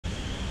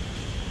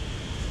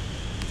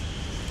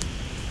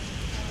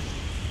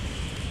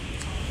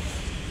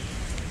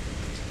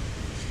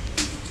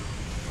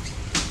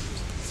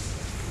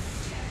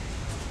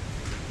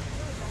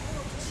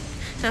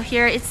So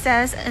here it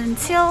says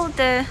until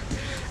the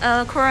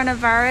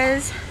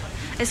coronavirus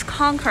is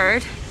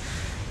conquered,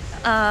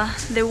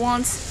 they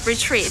won't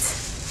retreat.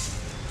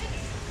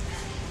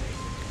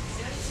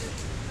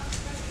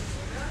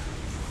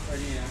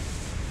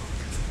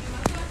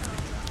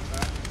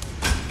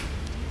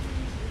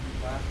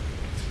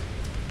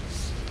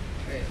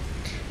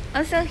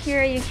 Also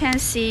here you can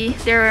see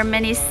there are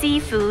many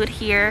seafood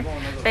here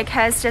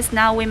because just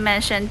now we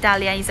mentioned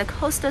Dalian is a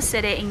coastal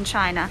city in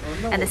China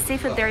and the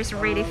seafood there is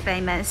really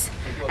famous,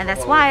 and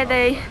that's why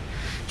they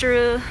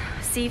drew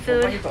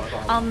seafood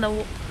on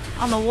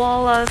the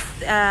wall of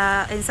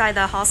inside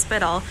the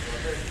hospital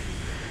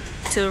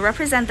to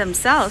represent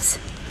themselves.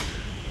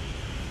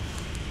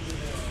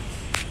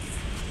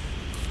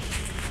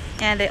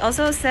 And they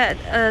also said,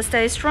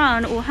 stay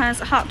strong, Wuhan's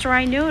hot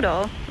dry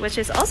noodle, which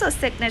is also a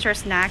signature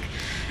snack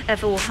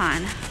of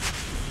Wuhan.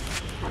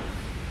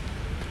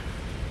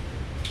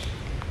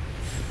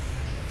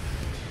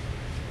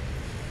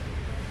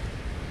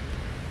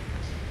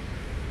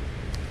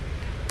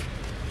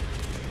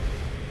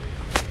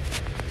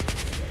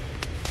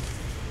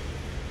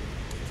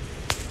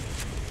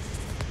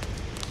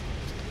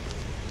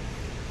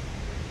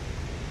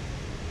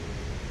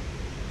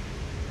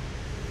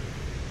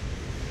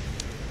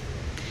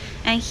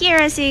 And here,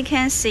 as you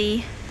can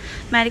see,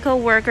 medical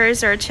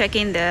workers are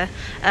checking the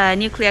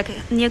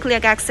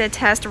nucleic acid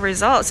test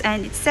results,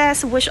 and it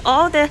says which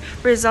all the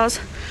results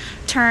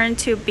turn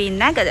to be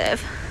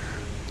negative.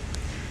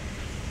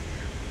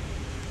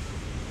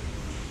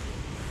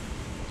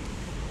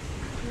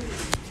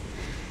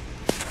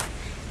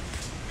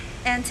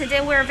 And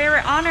today we're very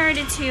honored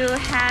to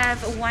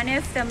have one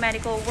of the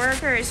medical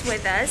workers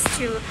with us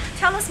to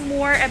tell us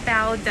more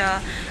about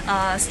the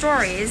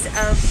stories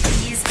of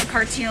these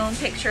cartoon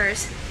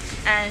pictures.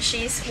 And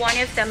she's one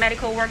of the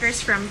medical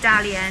workers from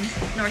Dalian,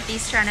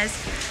 Northeast China's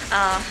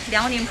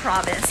Liaoning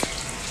province.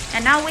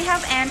 And now we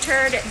have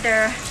entered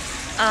the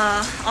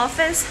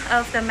office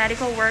of the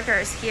medical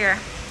workers here.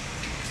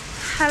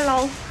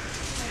 Hello.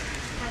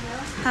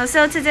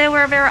 So today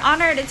we're very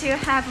honored to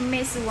have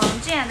Miss Wang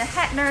Jian, the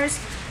head nurse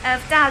of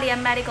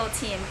Dalian medical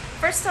team.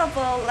 First of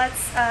all,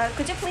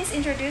 could you please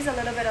introduce a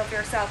little bit of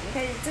yourself? 你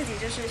可以自己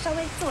就是稍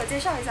微自我介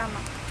绍一下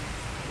吗？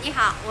你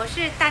好，我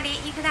是大连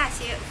医科大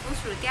学附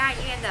属第二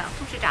医院的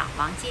护士长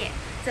王健。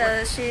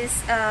So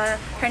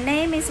her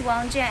name is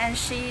Wang Jian, and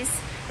she's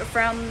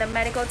from the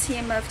medical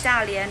team of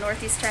Dalian,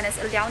 Northeast China's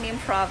Liaoning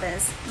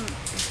province.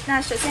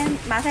 那首先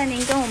麻烦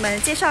您跟我们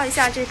介绍一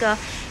下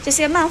这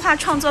些漫画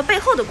创作背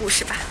后的故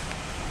事吧。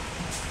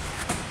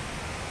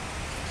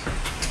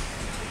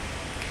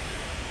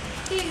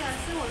这个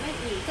是我们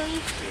女更衣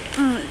室。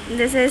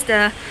This is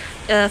the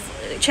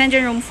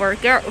changing room for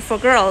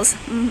girls.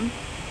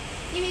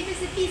 因为这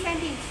是第三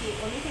病区，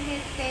我们现在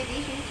在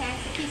雷神山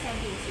是第三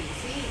病区，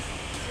所以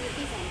是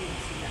第三病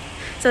区的。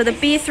So the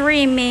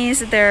B3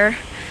 means the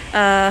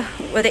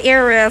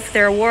area of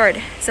their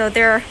ward. So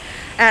they're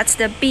at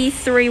the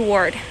B3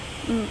 ward.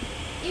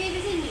 因为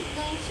这是女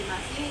更衣室嘛，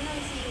因为那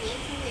些年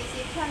轻的一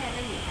些漂亮的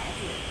女孩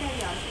子，代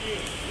表是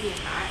女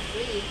孩，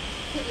所以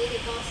特别的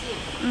高兴。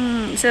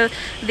So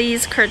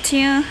these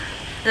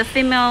the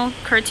female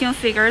cartoon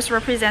figures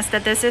represents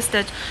that this is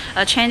the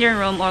changing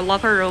room or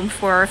locker room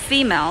for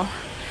female.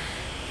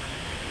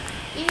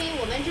 因为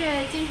我们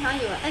这经常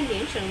有摁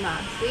铃声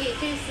嘛，所以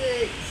这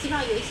是希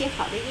望有一些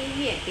好的音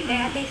乐，给大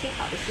家带些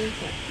好的心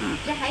情。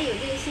这还有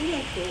这个心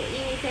电图，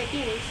因为在病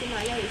人区嘛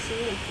要有心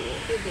电图，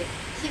对不对？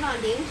希望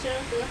铃声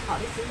和好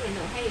的心电图，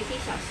还有一些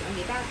小熊，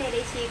给大家带来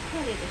一些快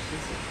乐的事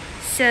情。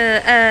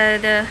So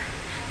the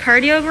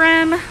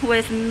cardiogram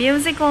with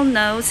musical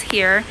notes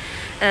here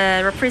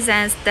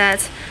represents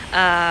that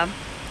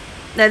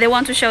they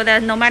want to show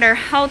that no matter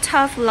how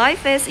tough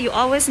life is, you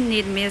always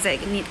need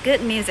music, need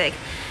good music.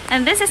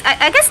 And this is,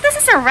 I guess this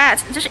is a rat.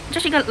 这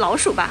是一个老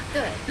鼠吧？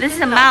对。This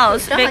is a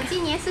mouse. 正好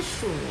今年是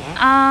鼠年。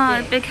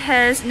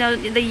Because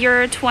the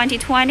year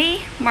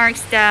 2020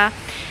 marks the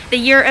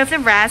year of the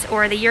rat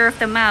or the year of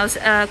the mouse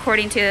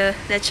according to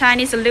the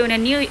Chinese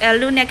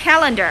lunar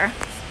calendar.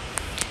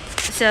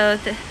 So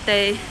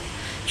they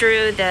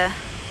drew the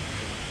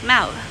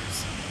mouse.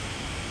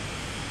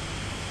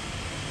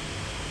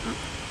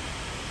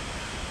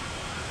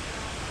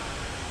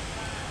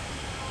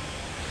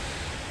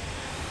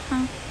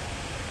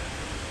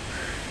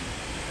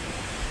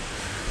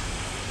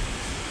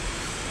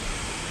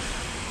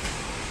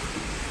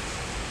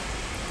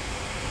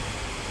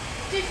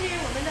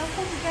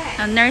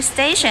 A nurse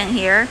station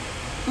here.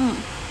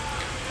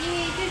 因为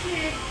这是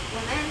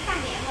我们大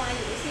连嘛，有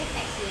一些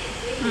海鲜，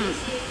所以有一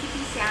些皮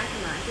皮虾是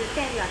嘛，就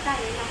代表大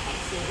连的海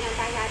鲜，让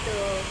大家都。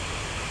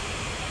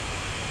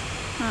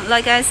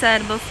Like I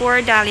said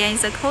before, Dalian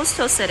is a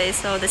coastal city,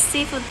 so the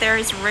seafood there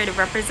is really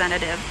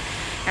representative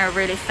and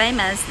really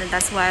famous, and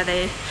that's why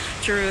they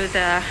drew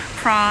the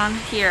prawn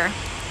here.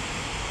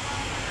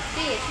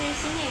 这也是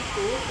心电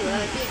图和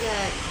这个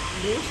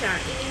铃声，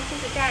因为护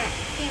士站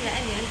病人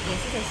按铃也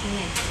是在心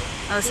电图。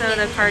Also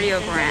the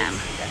cardiogram.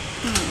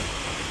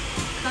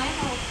 然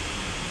后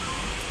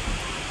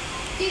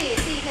这这个也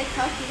是一个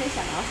调皮的小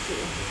老鼠。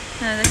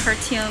The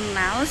cartoon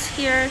mouse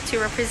here to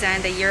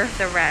represent the year of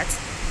the rat.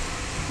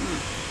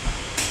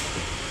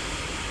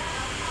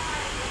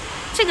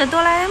 这个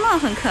哆啦 A 梦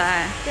很可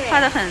爱，画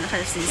得很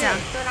形象。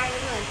哆啦 A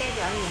梦代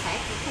表女孩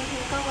子天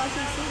天高高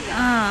兴兴的。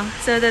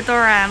So the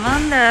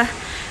Doraemon, the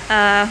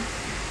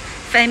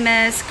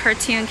famous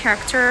cartoon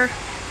character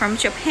from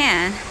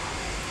Japan,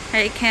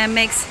 it can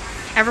make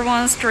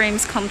everyone's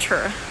dreams come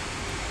true.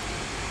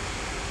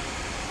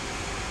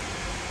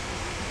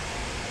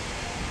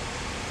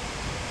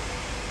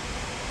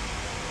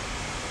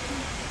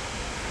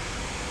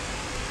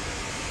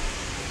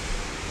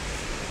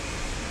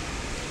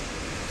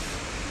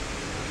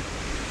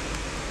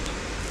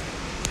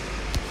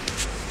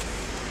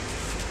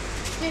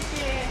 这是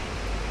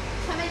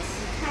他们期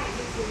盼，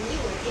就是你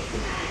我这次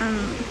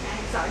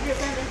早日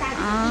关门大吉，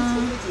疫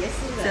情就结束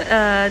了。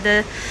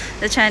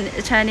The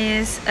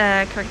Chinese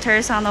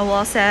characters on the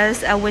wall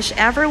says, "I wish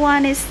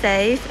everyone is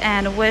safe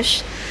and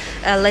wish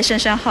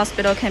Leishenshan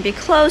Hospital can be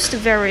closed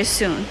very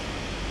soon."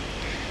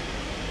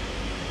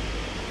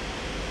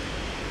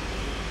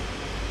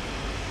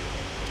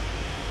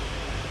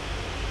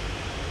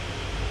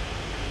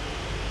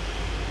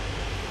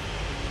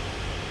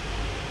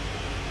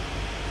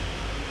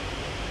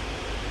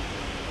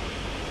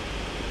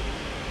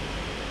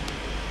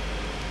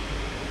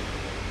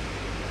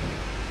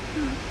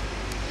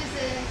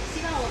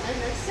 希望我们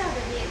能笑着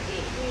面对，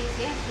因为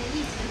虽然是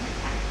疫情很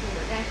残酷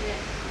的，但是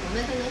我们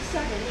都能笑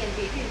着面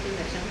对，认真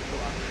的生活。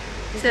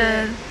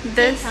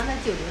坚强的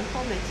90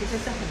后们其实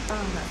是很棒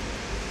的。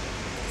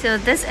So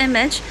this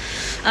image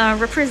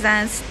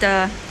represents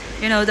the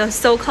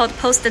so-called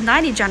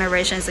post-90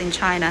 generations in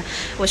China,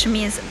 which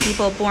means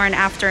people born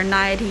after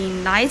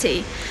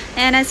 1990.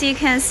 And as you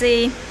can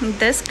see,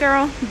 this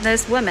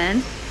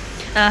woman,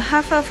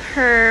 half of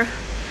her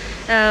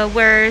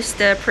wears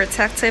the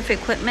protective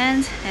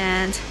equipment,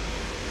 and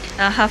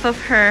half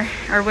of her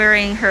are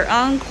wearing her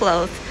own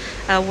clothes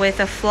with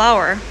a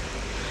flower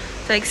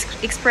to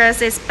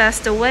express its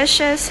best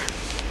wishes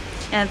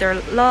and their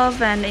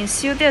love and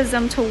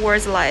enthusiasm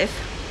towards life,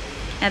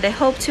 and they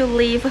hope to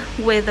live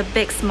with a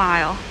big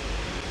smile.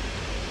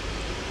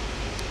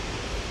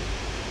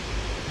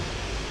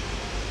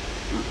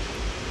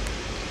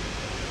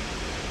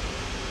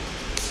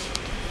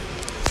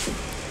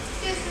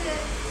 这是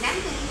男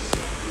更衣室，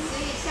所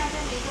以象征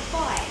着一个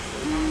boy，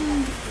 一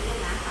个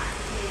男孩。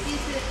这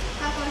次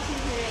他高兴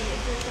的人也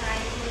是哆啦 A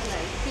梦的，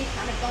非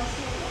常的高兴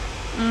了。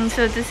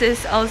So this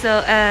is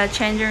also a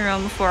changing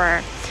room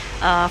for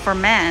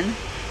men,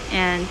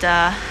 and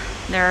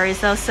there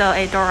is also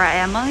a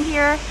Doraemon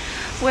here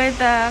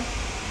with a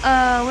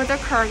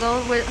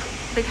cargo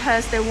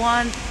because they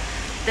want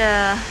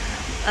the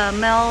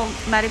male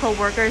medical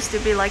workers to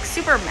be like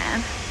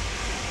Superman.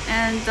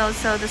 And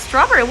also the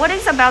strawberry. What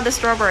is about the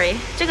strawberry?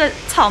 这个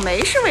草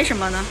莓是为什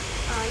么呢？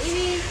因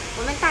为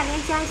我们大连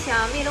家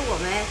乡为了我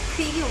们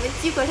特意给我们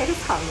寄过来的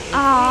草莓，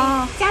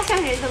家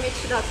乡人都没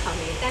吃到草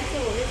莓，但是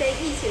我们在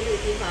疫情这个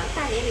地方，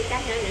大连的家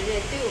乡人们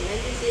对我们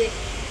这些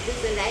就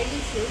是来疫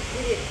情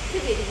期的特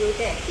别的优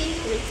待，特意给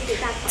我们寄给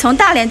大草莓。从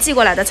大连寄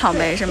过来的草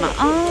莓是吗？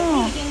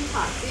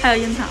还有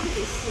樱桃，特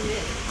别细嫩。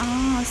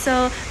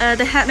So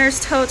the head nurse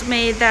told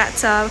me that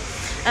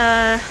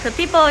the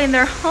people in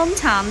their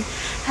hometown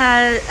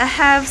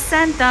have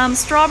sent them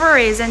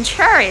strawberries and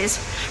cherries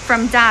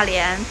from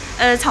Dalian.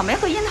 草莓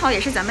和樱桃也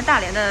是咱们大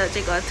连的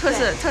这个特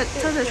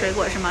色水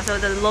果是吗？ So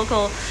the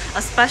local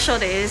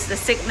specialty is the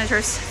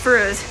signature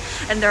fruit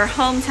in their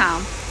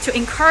hometown to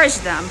encourage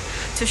them,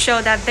 to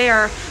show that they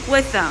are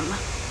with them.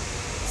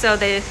 So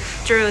they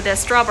drew the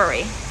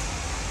strawberry.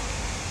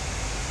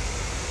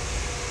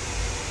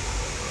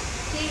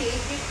 这有一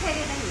只快乐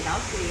的米老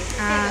鼠，也是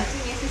代表今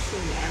年是鼠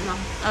年嘛。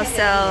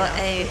Also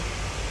a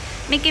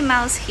Mickey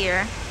Mouse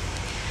here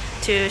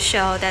to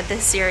show that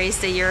this year is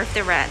the year of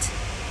the rat.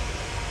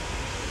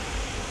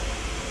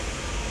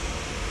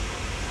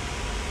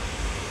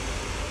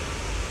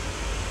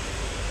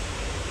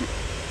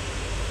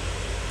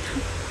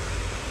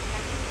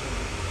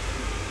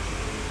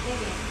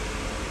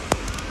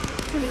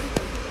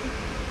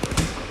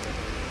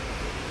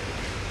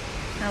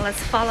 Now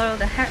let's follow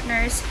the head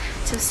nurse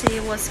to see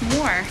what's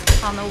more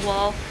on the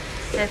wall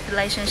at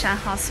Leishenshan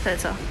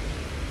Hospital.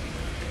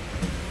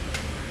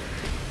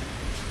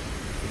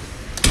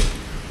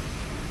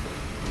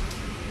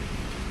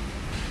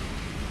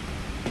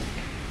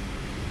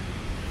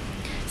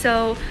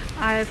 So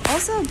I've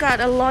also got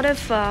a lot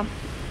of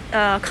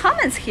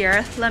comments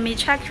here. Let me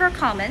check your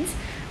comments.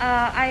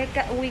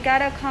 We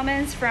got a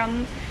comments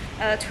from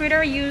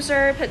Twitter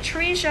user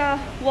Patricia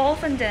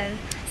Wolfenden.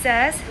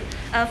 Says,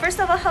 first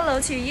of all, hello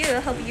to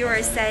you. Hope you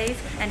are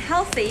safe and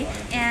healthy.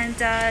 And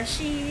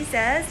she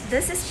says,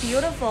 this is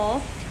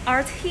beautiful.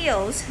 Art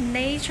heals,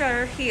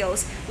 nature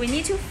heals. We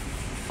need to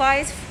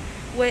fight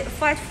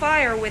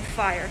fire with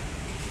fire.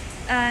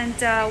 And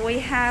we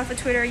have a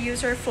Twitter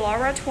user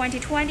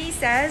Flora2020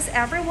 says,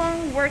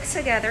 everyone works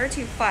together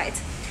to fight.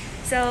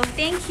 So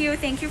thank you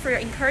for your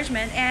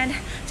encouragement. And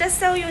just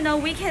so you know,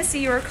 we can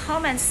see your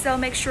comments. So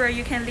make sure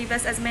you can leave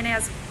us as many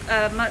as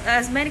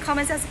as many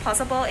comments as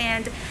possible.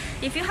 And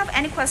if you have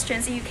any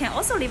questions, you can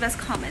also leave us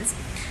comments.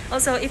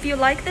 Also, if you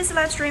like this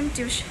live stream,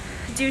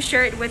 do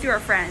share it with your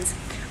friends.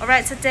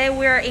 Alright, today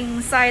we're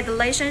inside the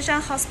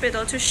Leishenshan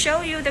Hospital to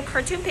show you the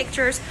cartoon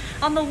pictures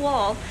on the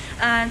wall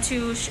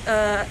to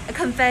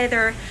convey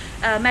their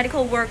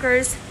medical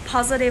workers'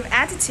 positive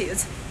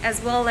attitudes,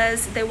 as well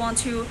as they want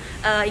to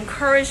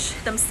encourage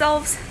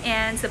themselves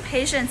and the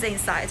patients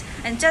inside.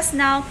 And just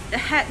now, the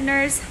head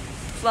nurse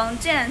Wang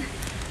Jian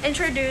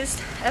introduced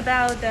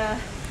about the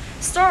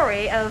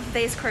story of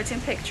these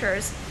cartoon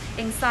pictures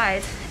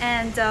inside,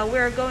 and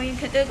we're going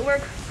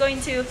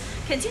to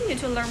continue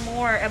to learn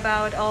more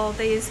about all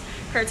these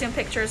cartoon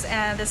pictures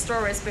and the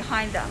stories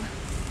behind them.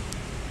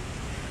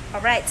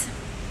 All right.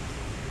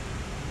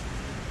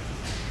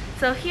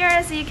 So here,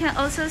 as you can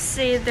also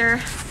see,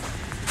 the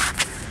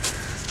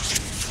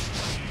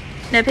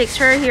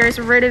picture here is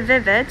really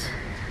vivid.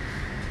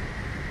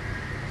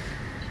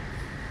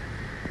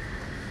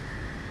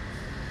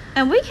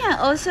 And we can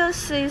also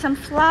see some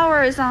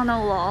flowers on the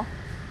wall.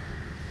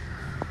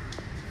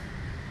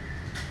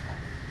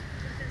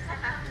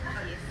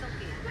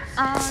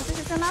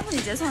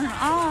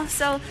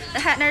 So the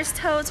head nurse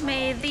told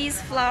me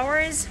these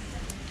flowers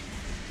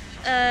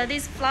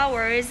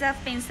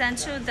have been sent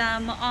to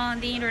them on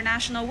the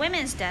International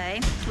Women's Day,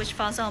 which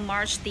falls on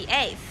March the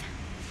 8th.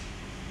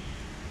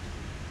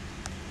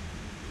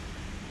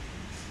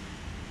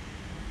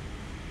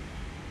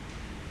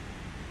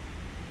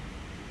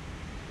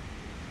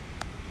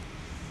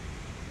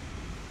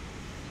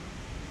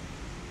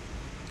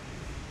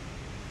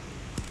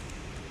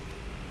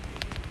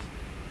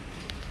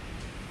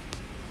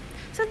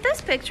 So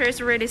this picture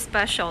is really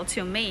special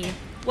to me.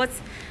 What's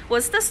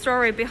the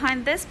story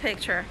behind this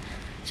picture?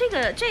 这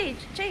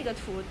个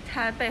图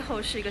它背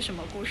后是一个什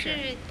么故事？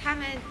是他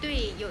们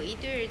对有一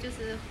对就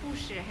是护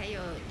士，还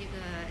有一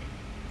个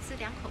是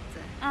两口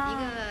子，一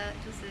个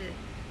就是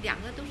两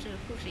个都是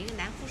护士，一个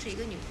男护士，一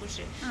个女护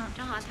士。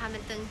正好他们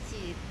登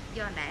记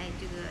要来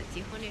这个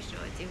结婚的时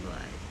候，结果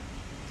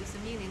就是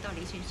命令到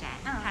雷神山，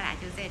他俩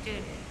就在这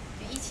里。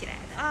一起来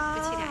的，夫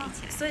妻俩一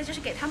起来。所以就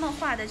是给他们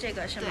画的这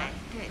个是吗？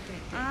对。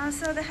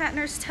So the head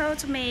nurse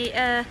told me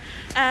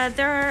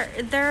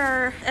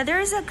there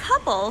is a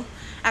couple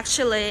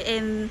actually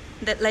in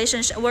the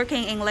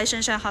working in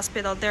Leishenshan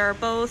Hospital. They're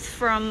both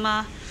from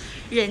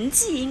仁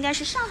济，应该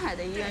是上海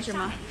的医院是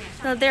吗？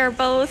 So they're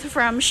both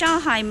from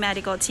Shanghai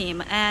medical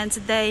team, and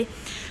they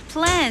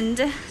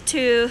planned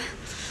to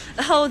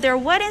hold their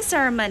wedding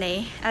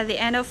ceremony at the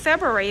end of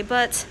February,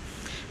 but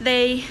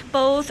they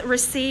both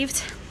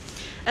received.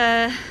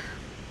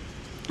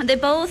 They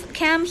both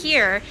came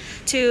here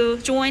to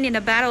join in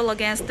the battle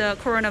against the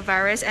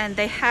coronavirus, and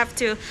they had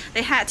to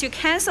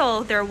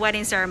cancel their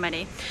wedding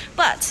ceremony.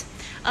 But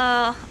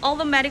all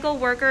the medical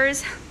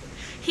workers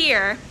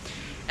here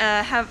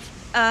have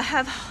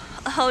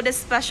hold a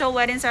special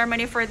wedding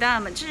ceremony for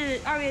them. 这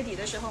是2月底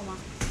的时候吗？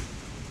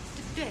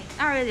对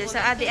，2月底是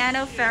at the end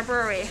of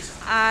February.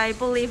 I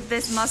believe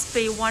this must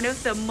be one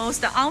of the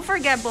most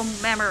unforgettable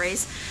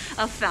memories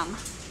of them.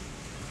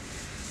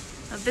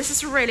 This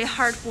is really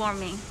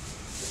heartwarming.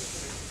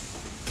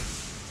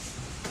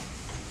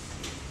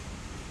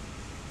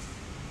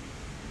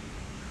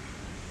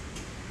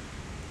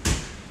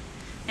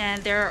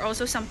 And there are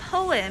also some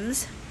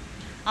poems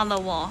on the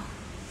wall.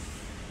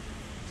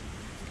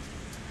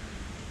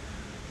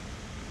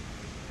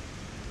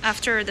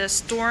 After the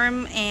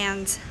storm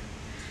ends.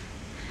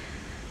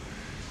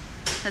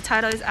 The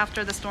title is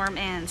After the Storm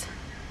Ends.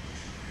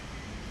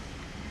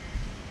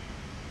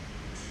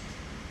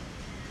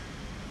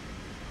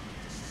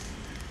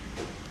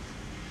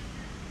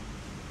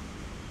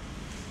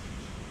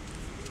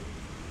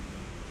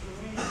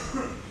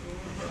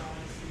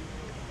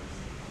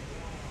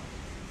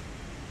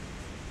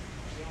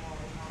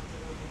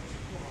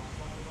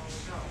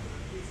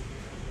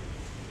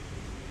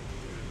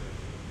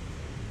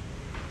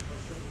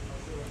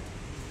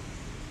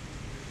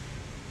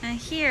 And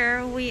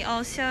here we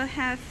also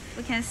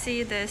we can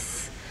see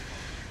this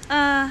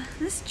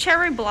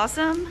cherry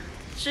blossom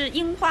是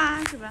樱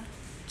花是吧？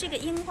这个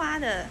樱花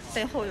的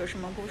背后有什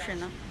么故事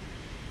呢？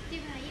这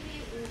个因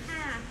为武汉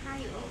啊，它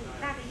有那种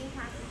大的樱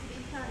花是特别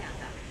漂亮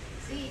的，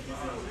所以就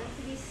是我们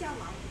特别向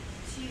往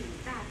去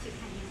武大去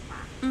看樱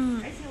花。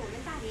而且我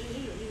们大连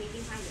也有那个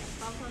樱花园，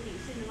包括旅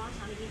顺的汪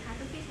场的樱花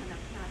都非常的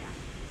漂亮，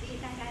所以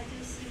大家就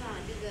希望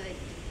这个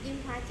樱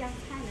花将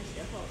灿的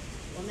时候，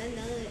我们能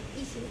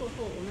疫情过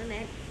后，我们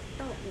来。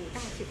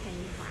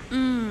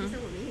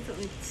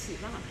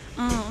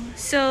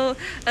So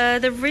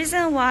the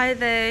reason why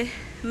they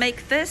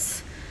make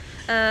this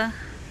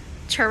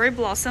cherry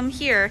blossom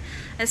here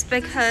is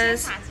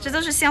because 这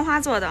都是鲜花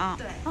做的啊。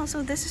Oh,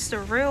 so this is the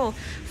real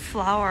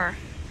flower.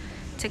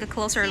 Take a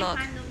closer look.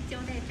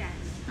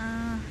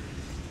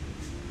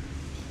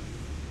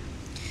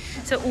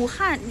 So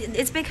Wuhan,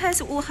 it's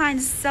because Wuhan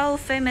is so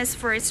famous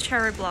for its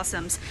cherry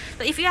blossoms.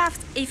 But if you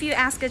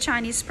ask a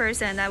Chinese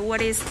person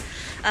what is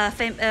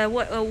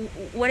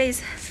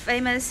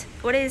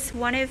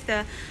one of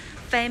the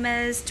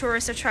famous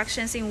tourist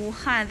attractions in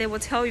Wuhan, they will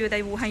tell you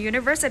that Wuhan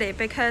University,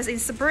 because in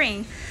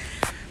spring,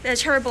 the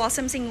cherry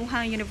blossoms in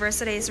Wuhan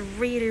University is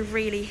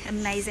really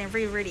amazing,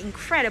 really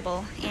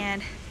incredible.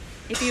 And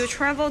if you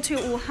travel to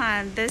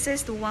Wuhan, this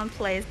is the one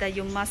place that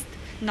you must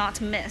not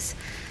miss.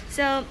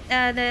 So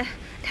the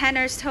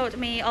tanners told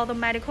me all the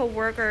medical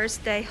workers,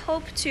 they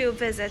hope to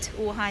visit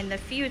Wuhan in the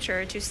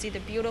future to see the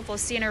beautiful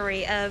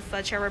scenery of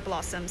cherry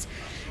blossoms.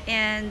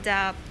 And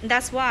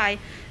that's why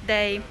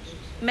they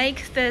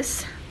make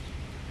this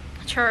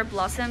cherry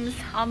blossoms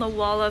on the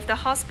wall of the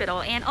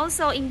hospital. And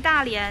also in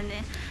Dalian,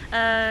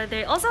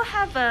 they also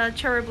have a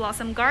cherry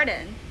blossom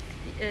garden.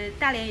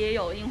 大连也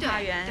有樱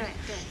花园，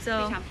对，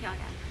 so, 非常漂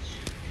亮。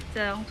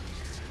So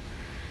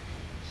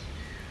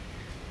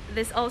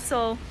this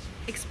also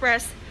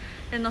express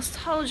the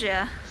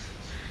nostalgia,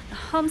 the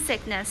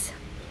homesickness.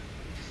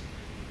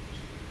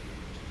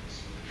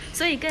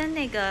 所以跟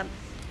那个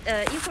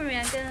医护人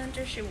员跟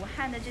就是武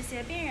汉的这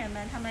些病人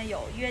们，他们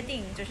有约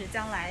定，就是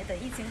将来等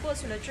疫情过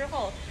去了之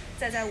后，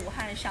再在武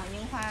汉赏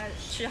樱花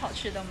吃好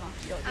吃的吗？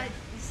有的。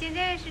现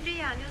在是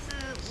这样，就是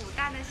武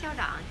大的校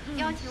长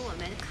要求我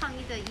们抗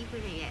疫的医护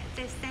人员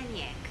在3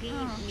年可以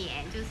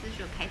免，就是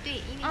说排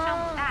队，因为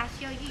上武大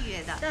需要预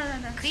约的，对，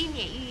可以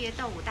免预约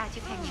到武大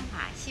去看樱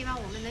花。希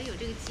望我们能有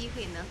这个机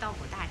会，能到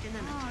武大真的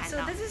能看到。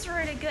So this is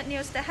really good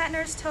news. The head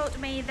nurse told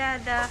me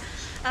that the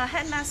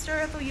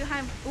headmaster of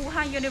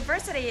Wuhan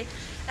University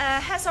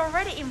has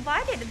already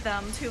invited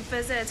them to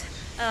visit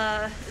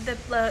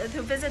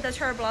the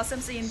cherry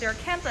blossoms in their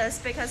campus,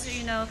 because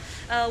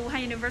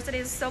Wuhan University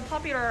is so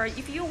popular.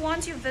 If you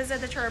want to visit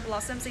the cherry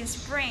blossoms in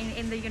spring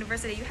in the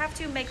university, you have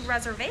to make a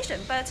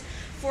reservation. But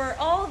for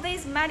all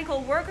these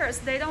medical workers,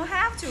 they don't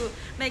have to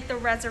make the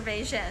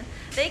reservation.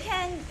 They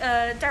can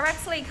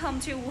directly come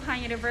to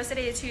Wuhan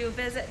University to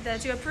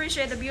to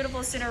appreciate the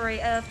beautiful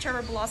scenery of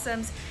cherry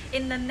blossoms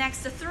in the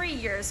next 3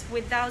 years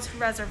without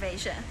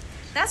reservation.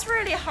 That's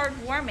really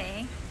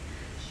heartwarming.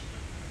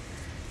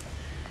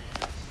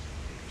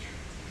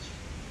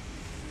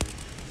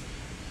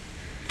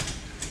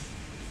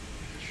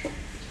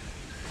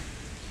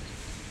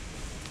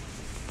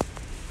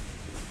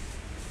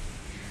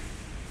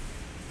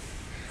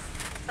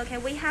 Okay,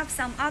 we have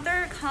some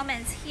other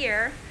comments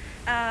here.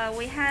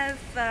 We have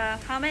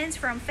comments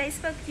from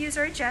Facebook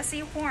user Jessie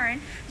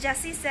Horn.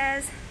 Jessie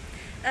says,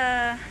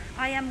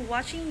 I am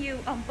watching you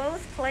on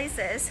both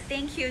places.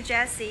 Thank you,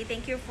 Jessie.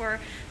 Thank you for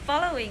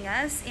following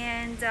us.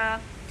 And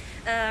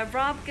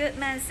Rob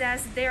Goodman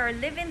says, they are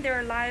living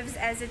their lives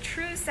as a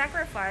true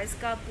sacrifice.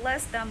 God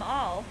bless them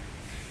all.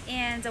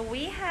 And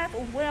we have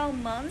Will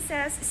Meng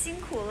says, 辛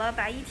苦了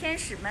白衣天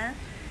使们.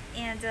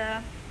 And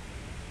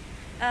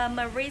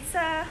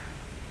Maritza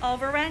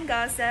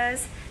Alvarenga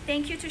says,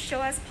 thank you to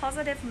show us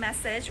positive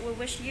message. We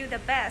wish you the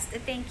best.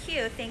 Thank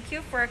you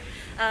for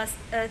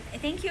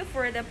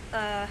the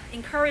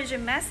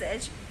encouraging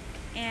message.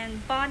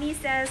 And Bonnie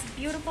says,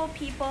 beautiful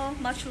people,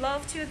 much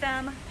love to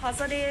them,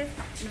 positive,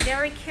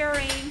 very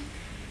caring.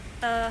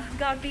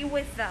 God be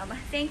with them.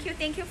 Thank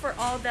you for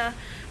all the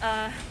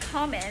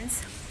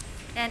comments.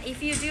 And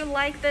if you do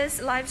like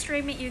this live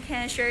streaming, you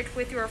can share it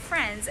with your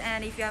friends.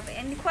 And if you have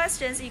any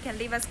questions, you can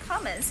leave us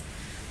comments.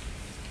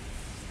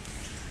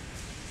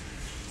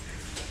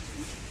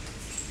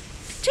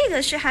 这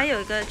个是还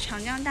有一个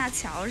长江大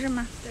桥是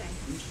吗？对。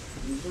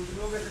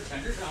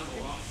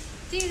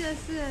这个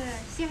是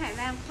西海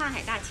湾跨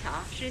海大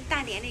桥，是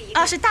大连的一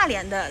个。是大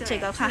连的这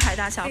个跨海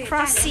大桥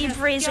 ，Cross Sea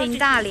Bridge in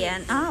大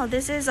连。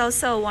This is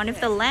also one of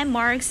the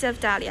landmarks of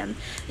Dalian.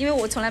 因为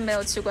我从来没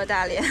有去过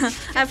大连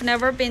 ，I've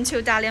never been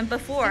to Dalian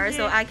before,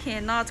 so I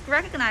cannot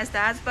recognize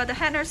that. But the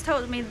head nurse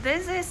told me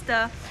this is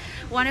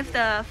one of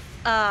the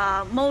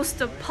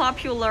most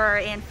popular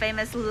and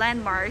famous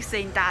landmarks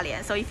in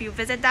Dalian. So if you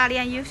visit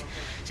Dalian, you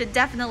should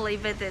definitely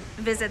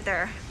visit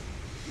there.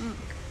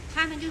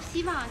 他们就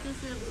希望就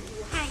是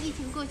武汉疫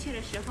情过去的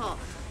时候，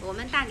我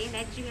们大连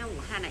来支援武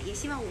汉了，也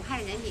希望武汉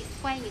人民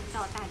欢迎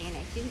到大连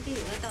来。其实这有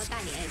个到大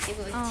连，结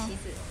果旗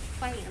子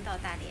欢迎到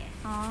大连。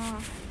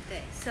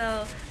对。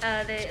So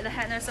the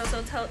head nurse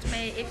also told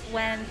me if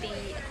when the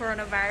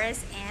coronavirus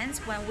ends,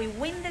 when we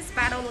win this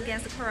battle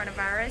against the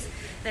coronavirus,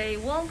 they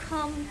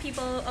welcome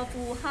people of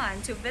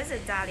Wuhan to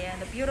visit Dalian,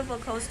 the beautiful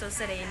coastal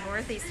city in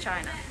northeast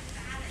China.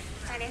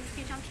 大连是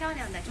非常漂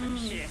亮的城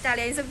市。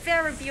Dalian is a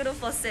very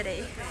beautiful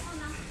city.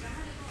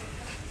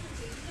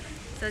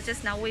 So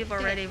just now we've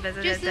already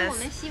visited this. 这是我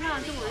们希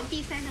望，就我们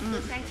B3的核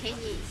酸前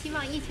景，希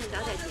望疫情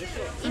早点结束。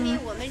因为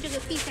我们这个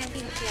B3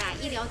病区啊，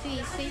医疗队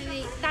是因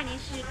为大连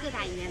市各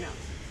大医院的，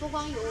不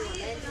光有我们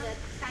这个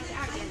大学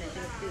2院的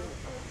这个队伍，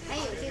还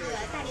有这个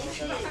大连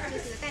市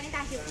就是大连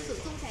大学附属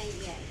中山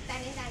医院，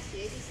大连大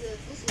学就是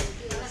附属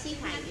这个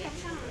新华医院，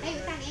还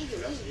有大连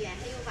友谊医院，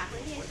还有瓦横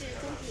店市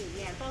中级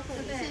医院，包括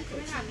民生口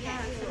腔医院，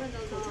还有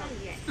口腔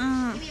医院。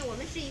因为我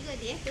们是一个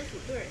联合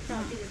组队到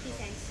这个第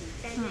3期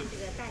担任这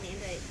个大连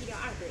的医疗2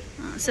队。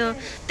So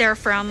they're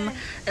from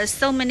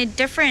so many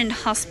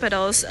different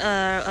hospitals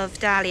of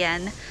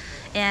Dalian,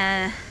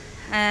 and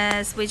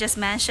as we just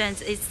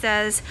mentioned, it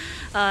says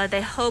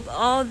they hope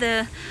all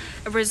the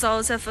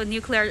results of a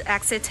nuclear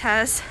exit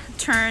test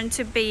turn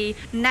to be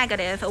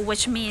negative,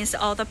 which means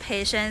all the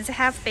patients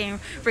have been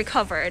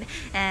recovered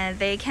and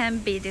they can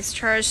be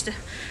discharged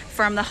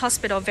from the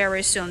hospital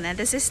very soon. And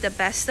this is the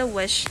best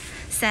wish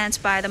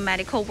sent by the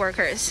medical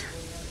workers.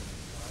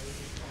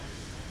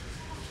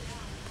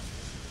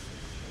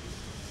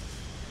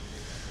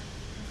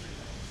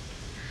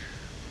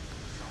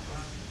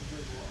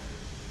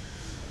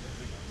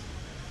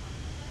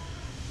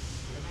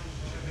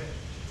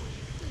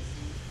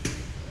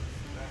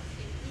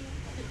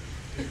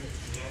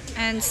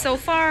 And so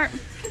far,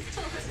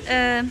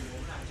 there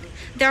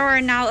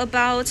are now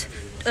about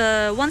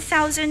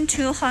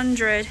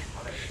 1,200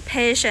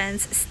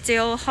 patients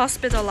still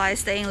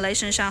hospitalized in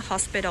Leishenshan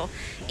Hospital.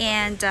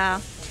 And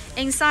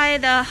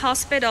inside the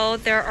hospital,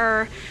 there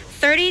are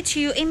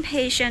 32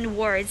 inpatient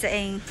wards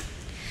in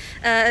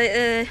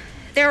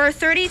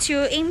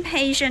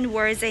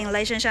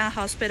Leishenshan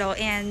Hospital,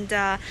 and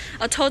a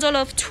total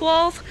of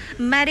 12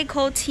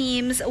 medical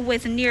teams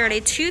with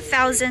nearly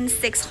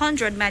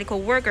 2,600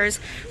 medical workers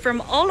from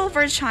all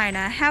over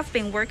China have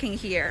been working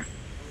here.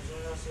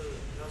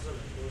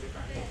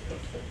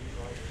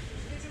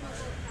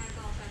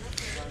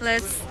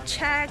 Let's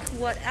check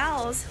what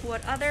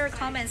other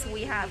comments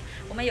we have.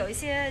 我们有一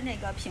些那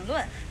个评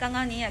论，刚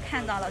刚您也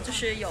看到了，就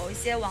是有一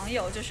些网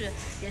友就是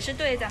也是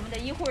对咱们的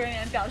医护人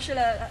员表示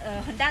了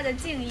很大的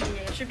敬意，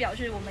也是表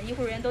示我们医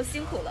护人员都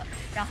辛苦了。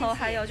然后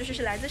还有就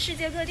是来自世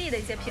界各地的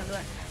一些评论，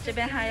这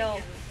边还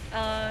有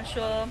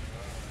说。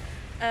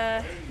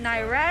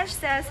Nairaj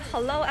says,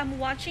 "Hello, I'm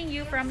watching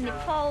you from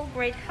Nepal.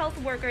 Great health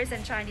workers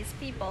and Chinese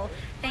people.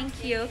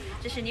 Thank you."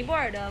 这是尼泊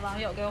尔的网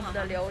友给我们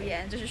的留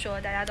言，就是说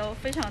大家都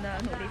非常的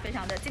努力，非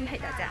常的敬佩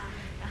大家。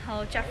然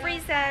后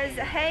Jeffrey says,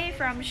 "Hey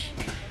from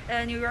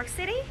New York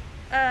City,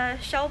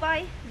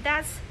 Shoubai.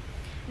 That's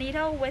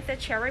Needle with the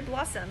cherry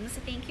blossoms.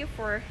 Thank you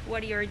for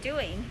what you're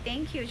doing."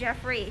 Thank you,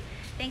 Jeffrey.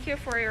 Thank you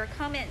for your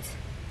comment.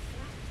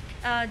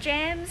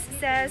 James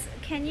says,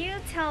 "Can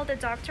you tell the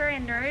doctor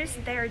and nurse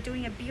they are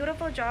doing a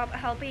beautiful job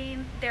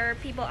helping their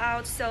people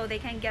out so they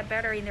can get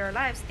better in their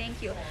lives?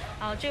 Thank you."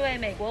 这位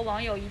美国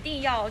网友一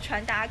定要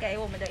传达给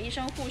我们的医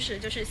生护士，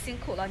就是辛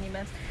苦了你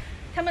们。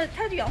他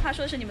的原话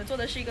说的是你们做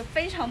的是一个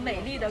非常美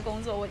丽的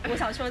工作。我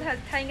想说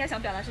他应该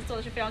想表达是做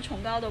的是非常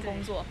崇高的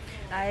工作，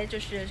来就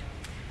是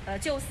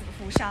救死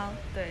扶伤，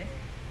对。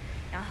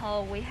然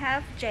后 we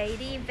have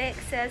JD Vic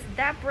says,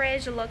 "That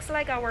bridge looks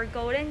like our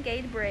Golden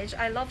Gate Bridge.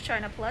 I love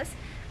China Plus.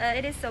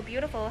 It is so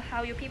beautiful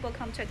how you people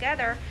come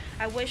together.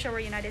 I wish our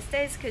United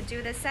States could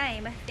do the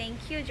same."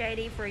 Thank you,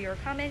 JD, for your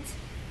comment.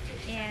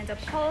 And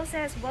Paul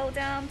says, "Well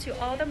done to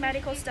all the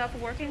medical staff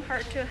working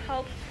hard to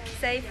help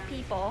save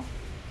people."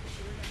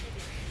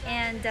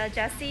 And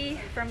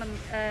Jesse from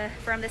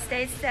the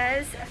States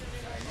says,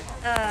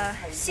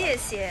 谢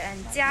谢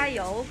and 加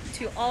油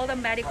to all the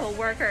medical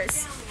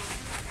workers."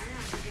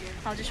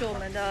 好，这是我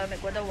们的美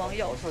国的网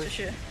友，就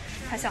是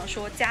他想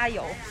说加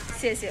油，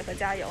谢谢和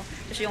加油，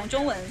就是用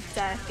中文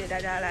再给大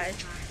家来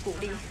鼓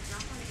励。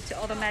To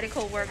all the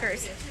medical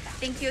workers,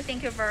 thank you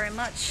very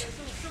much,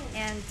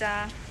 and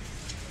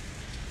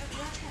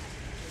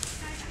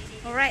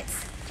all right.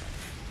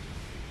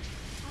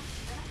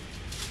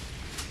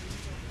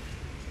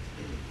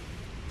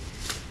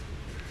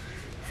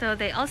 So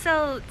they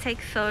also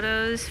take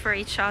photos for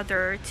each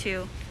other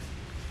too.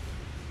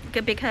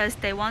 Because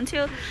they want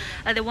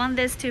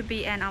this to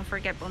be an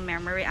unforgettable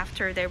memory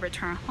after they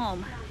return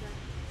home.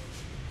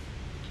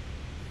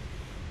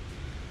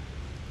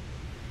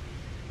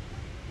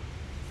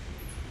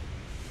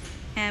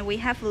 And we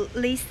have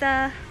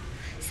Lisa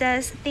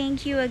says,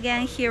 "Thank you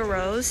again,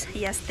 heroes."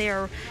 Yes, they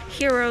are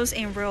heroes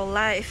in real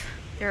life.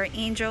 They are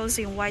angels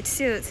in white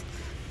suits.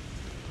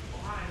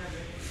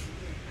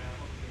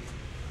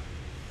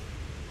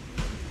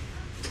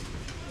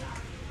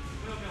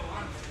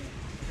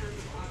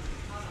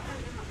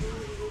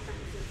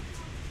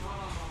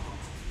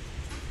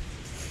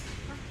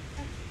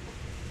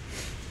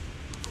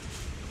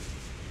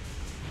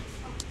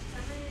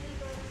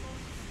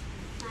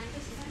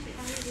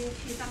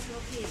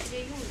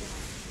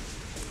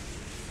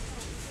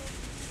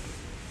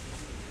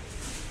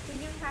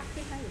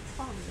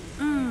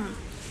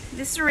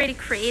 This is really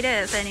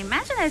creative and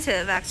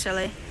imaginative,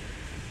 actually.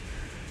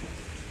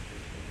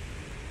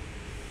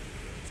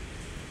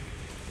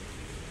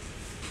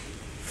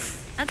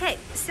 Okay,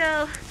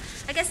 so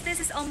I guess this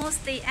is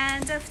almost the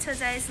end of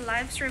today's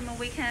live stream.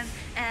 We can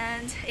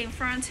end in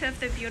front of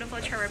the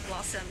beautiful cherry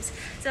blossoms.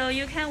 So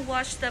you can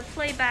watch the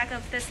playback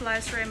of this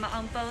live stream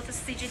on both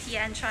CGT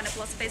and China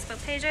Plus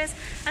Facebook pages,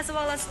 as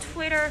well as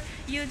Twitter,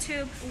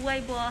 YouTube,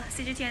 Weibo,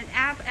 CGTN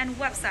app, and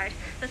website.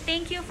 So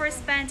thank you for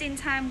spending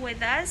time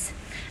with us.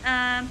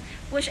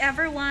 Wish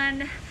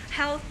everyone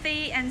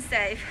healthy and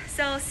safe.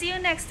 So see you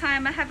next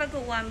time. Have a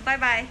good one. Bye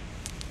bye.